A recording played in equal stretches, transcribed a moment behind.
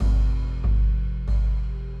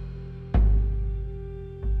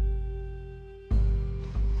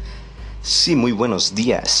Sí, muy buenos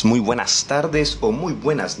días, muy buenas tardes o muy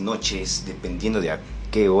buenas noches, dependiendo de a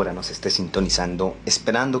qué hora nos estés sintonizando,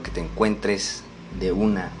 esperando que te encuentres de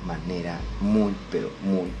una manera muy, pero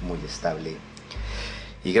muy estable.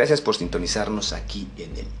 Y gracias por sintonizarnos aquí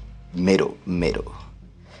en el mero mero.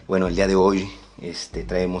 Bueno, el día de hoy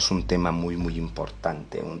traemos un tema muy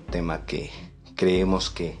importante, un tema que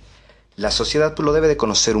creemos que la sociedad pues, lo debe de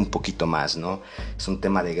conocer un poquito más, ¿no? Es un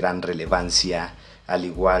tema de gran relevancia, al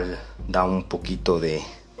igual da un poquito de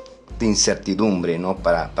incertidumbre, ¿no?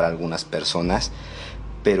 Para algunas personas,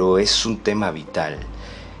 pero es un tema vital.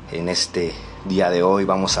 En este día de hoy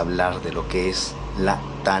vamos a hablar de lo que es la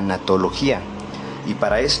tanatología. Y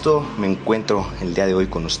para esto me encuentro el día de hoy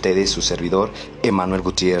con ustedes, su servidor, Emanuel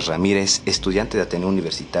Gutiérrez Ramírez, estudiante de Ateneo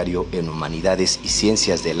Universitario en Humanidades y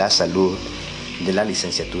Ciencias de la Salud, de la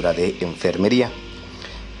licenciatura de Enfermería.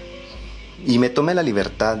 Y me tomé la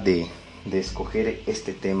libertad de escoger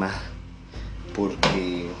este tema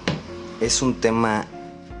porque es un tema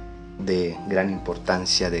de gran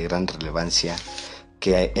importancia, de gran relevancia,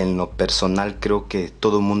 que en lo personal creo que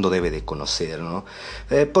todo el mundo debe de conocer, ¿no?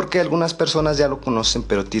 Porque algunas personas ya lo conocen,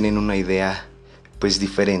 pero tienen una idea pues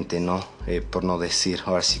diferente, ¿no? Por no decir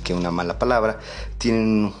ahora sí que una mala palabra,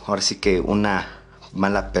 tienen ahora sí que una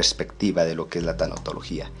mala perspectiva de lo que es la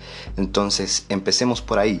tanatología. Entonces, empecemos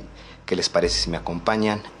por ahí. ¿Qué les parece si me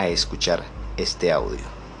acompañan a escuchar este audio?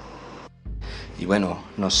 Y bueno,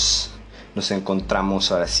 nos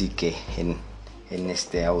encontramos ahora sí que en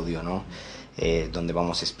este audio, ¿no? Donde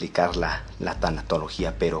vamos a explicar la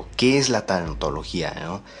tanatología. Pero, ¿qué es la tanatología,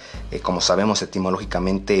 no? Como sabemos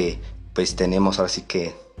etimológicamente, pues tenemos ahora sí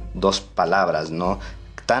que dos palabras, ¿no?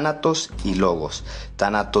 Tánatos y logos.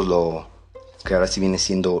 Tánatos lo que ahora sí viene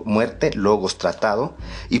siendo muerte, logos tratado.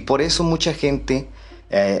 Y por eso mucha gente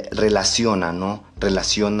relaciona, ¿no?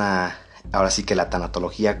 Relaciona ahora sí que la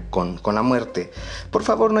tanatología con la muerte. Por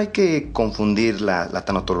favor, no hay que confundir la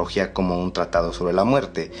tanatología como un tratado sobre la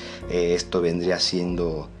muerte. Esto vendría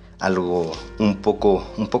siendo algo un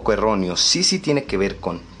poco erróneo. Sí tiene que ver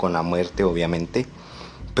con la muerte, obviamente,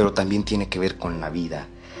 pero también tiene que ver con la vida.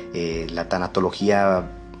 La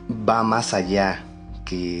tanatología va más allá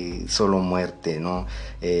que solo muerte, ¿no?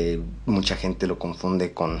 Mucha gente lo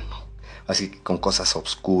confunde con cosas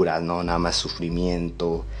obscuras, ¿no? Nada más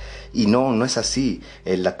sufrimiento. Y no es así.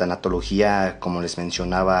 La tanatología, como les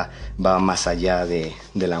mencionaba, va más allá de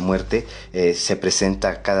la muerte. Se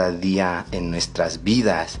presenta cada día en nuestras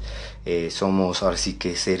vidas. Somos ahora sí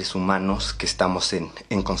que seres humanos que estamos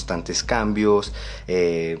en constantes cambios,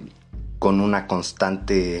 con una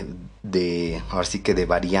constante ahora sí que de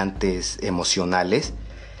variantes emocionales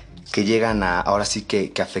que llegan a ahora sí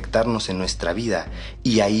que afectarnos en nuestra vida.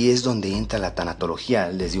 Y ahí es donde entra la tanatología.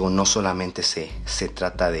 Les digo, no solamente se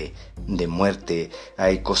trata de muerte,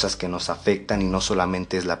 hay cosas que nos afectan y no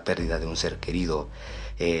solamente es la pérdida de un ser querido.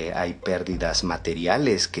 Hay pérdidas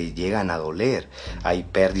materiales que llegan a doler, hay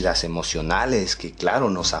pérdidas emocionales que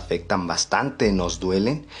claro nos afectan bastante, nos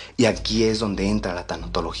duelen, y aquí es donde entra la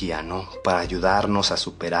tanatología, ¿no? Para ayudarnos a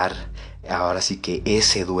superar ahora sí que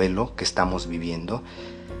ese duelo que estamos viviendo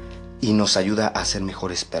y nos ayuda a ser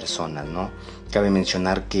mejores personas, ¿no? Cabe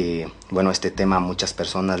mencionar que, bueno, este tema a muchas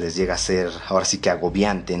personas les llega a ser ahora sí que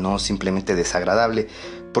agobiante, ¿no? Simplemente desagradable,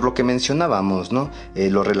 por lo que mencionábamos, ¿no?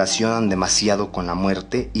 Lo relacionan demasiado con la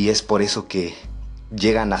muerte y es por eso que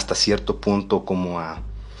llegan hasta cierto punto como a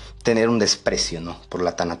tener un desprecio, ¿no? Por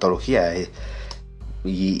la tanatología.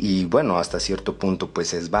 Y bueno, hasta cierto punto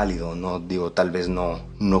pues es válido, ¿no? Digo, tal vez no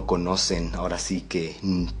conocen ahora sí que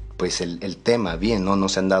pues el tema bien, ¿no? No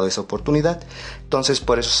se han dado esa oportunidad. Entonces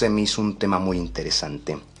por eso se me hizo un tema muy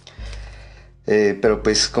interesante. Pero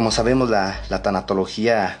pues como sabemos la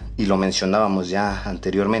tanatología, y lo mencionábamos ya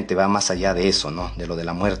anteriormente, va más allá de eso, ¿no? De lo de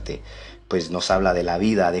la muerte. Pues nos habla de la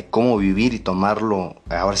vida, de cómo vivir y tomarlo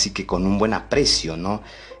ahora sí que con un buen aprecio, ¿no?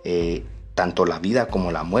 Tanto la vida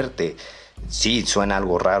como la muerte. Sí, suena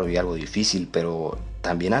algo raro y algo difícil, pero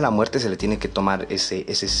también a la muerte se le tiene que tomar ese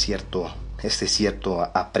cierto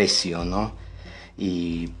aprecio, ¿no?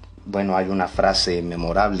 Y bueno, hay una frase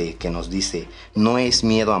memorable que nos dice: no es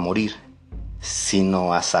miedo a morir,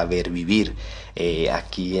 sino a saber vivir.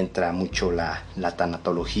 Aquí entra mucho la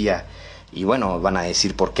tanatología. Y bueno, van a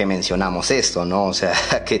decir por qué mencionamos esto, ¿no? O sea,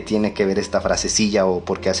 ¿qué tiene que ver esta frasecilla o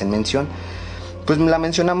por qué hacen mención? Pues la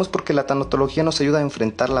mencionamos porque la tanatología nos ayuda a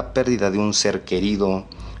enfrentar la pérdida de un ser querido,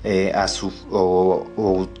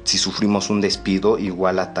 o si sufrimos un despido,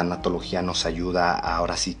 igual la tanatología nos ayuda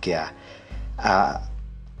ahora sí que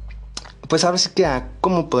pues ahora sí que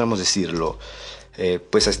 ¿cómo podemos decirlo?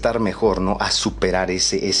 pues a estar mejor, ¿no? A superar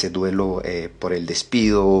ese duelo por el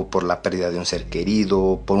despido, por la pérdida de un ser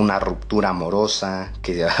querido, por una ruptura amorosa,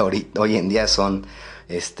 que hoy en día son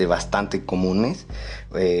bastante comunes,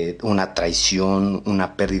 una traición,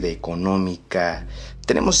 una pérdida económica.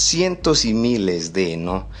 Tenemos cientos y miles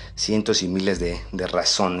 ¿no? Cientos y miles de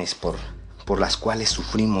razones por las cuales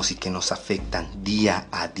sufrimos y que nos afectan día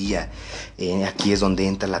a día. Aquí es donde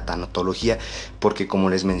entra la tanatología, porque como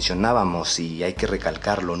les mencionábamos, y hay que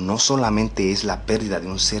recalcarlo, no solamente es la pérdida de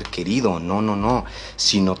un ser querido, no,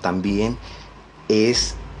 sino también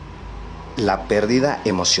es la pérdida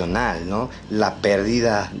emocional, ¿no? La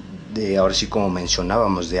pérdida de, ahora sí como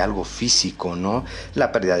mencionábamos, de algo físico, ¿no?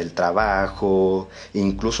 La pérdida del trabajo,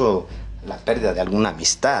 incluso la pérdida de alguna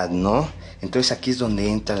amistad, ¿no? Entonces aquí es donde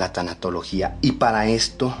entra la tanatología, y para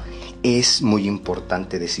esto es muy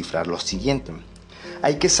importante descifrar lo siguiente.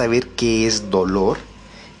 Hay que saber qué es dolor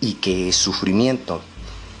y qué es sufrimiento.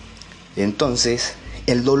 Entonces,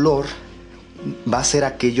 el dolor va a ser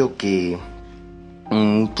aquello que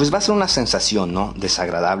pues va a ser una sensación, ¿no?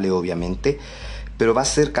 Desagradable, obviamente, pero va a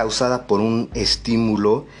ser causada por un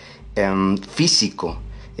estímulo físico,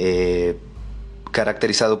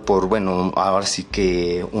 caracterizado por, bueno, ahora sí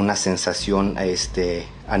que una sensación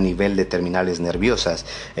a nivel de terminales nerviosas.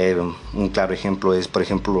 Un claro ejemplo es, por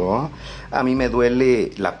ejemplo, a mí me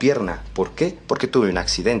duele la pierna. ¿Por qué? Porque tuve un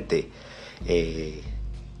accidente.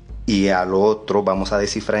 Y a lo otro vamos a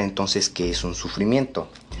descifrar entonces qué es un sufrimiento.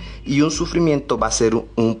 Y un sufrimiento va a ser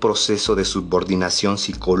un proceso de subordinación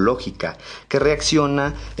psicológica que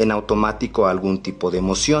reacciona en automático a algún tipo de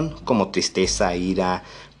emoción, como tristeza, ira,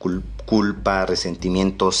 culpa,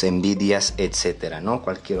 resentimientos, envidias, etcétera, ¿no?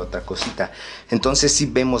 Cualquier otra cosita. Entonces sí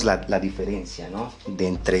vemos la diferencia, ¿no? De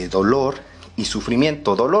entre dolor y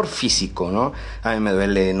sufrimiento. Dolor físico, ¿no? A mí me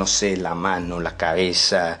duele, no sé, la mano, la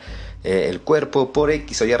cabeza, el cuerpo, por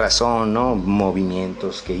X o Y razón, ¿no?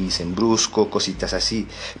 Movimientos que hice en brusco, cositas así.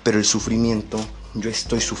 Pero el sufrimiento, yo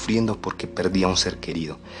estoy sufriendo porque perdí a un ser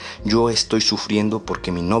querido. Yo estoy sufriendo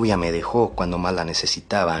porque mi novia me dejó cuando más la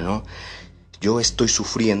necesitaba, ¿no? Yo estoy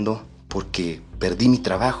sufriendo porque perdí mi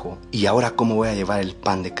trabajo y ahora cómo voy a llevar el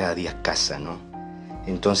pan de cada día a casa, ¿no?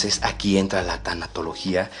 Entonces aquí entra la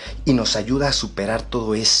tanatología y nos ayuda a superar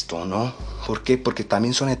todo esto, ¿no? ¿Por qué? Porque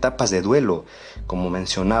también son etapas de duelo. Como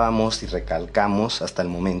mencionábamos y recalcamos hasta el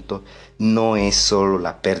momento, no es solo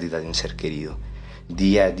la pérdida de un ser querido.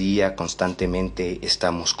 Día a día, constantemente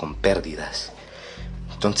estamos con pérdidas.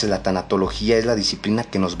 Entonces la tanatología es la disciplina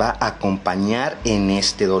que nos va a acompañar en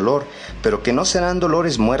este dolor, pero que no serán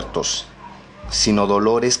dolores muertos, sino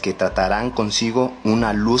dolores que tratarán consigo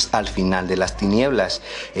una luz al final de las tinieblas.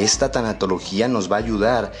 Esta tanatología nos va a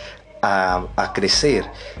ayudar a crecer.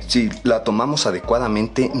 Si la tomamos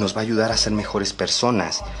adecuadamente, nos va a ayudar a ser mejores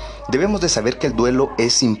personas. Debemos de saber que el duelo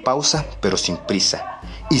es sin pausa, pero sin prisa.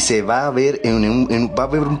 Y se va a ver va a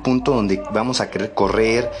haber un punto donde vamos a querer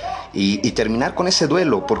correr y terminar con ese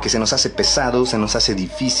duelo, porque se nos hace pesado, se nos hace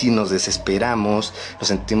difícil, nos desesperamos, nos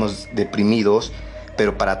sentimos deprimidos,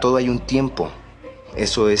 pero para todo hay un tiempo.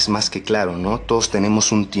 Eso es más que claro, ¿no? Todos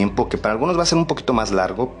tenemos un tiempo que para algunos va a ser un poquito más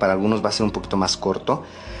largo, para algunos va a ser un poquito más corto,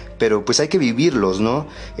 pero pues hay que vivirlos, ¿no?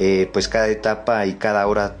 Pues cada etapa y cada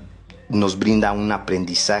hora nos brinda un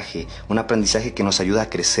aprendizaje que nos ayuda a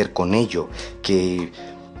crecer con ello, que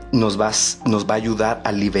nos va a ayudar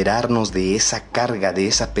a liberarnos de esa carga, de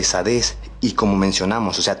esa pesadez. Y como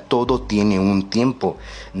mencionamos, o sea, todo tiene un tiempo.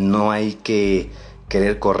 No hay que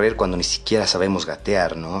querer correr cuando ni siquiera sabemos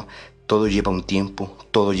gatear, ¿no? Todo lleva un tiempo,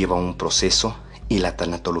 todo lleva un proceso, y la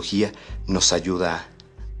tanatología nos ayuda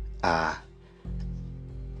a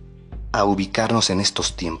ubicarnos en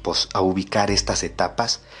estos tiempos, a ubicar estas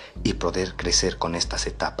etapas y poder crecer con estas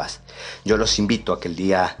etapas. Yo los invito a que el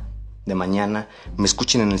día de mañana me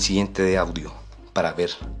escuchen en el siguiente audio para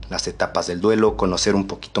ver las etapas del duelo, conocer un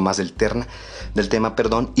poquito más del tema,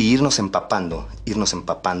 y irnos empapando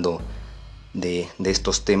de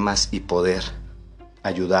estos temas y poder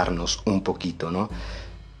ayudarnos un poquito, ¿no?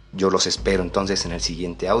 Yo los espero entonces en el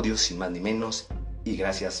siguiente audio, sin más ni menos, y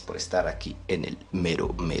gracias por estar aquí en el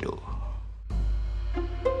mero mero.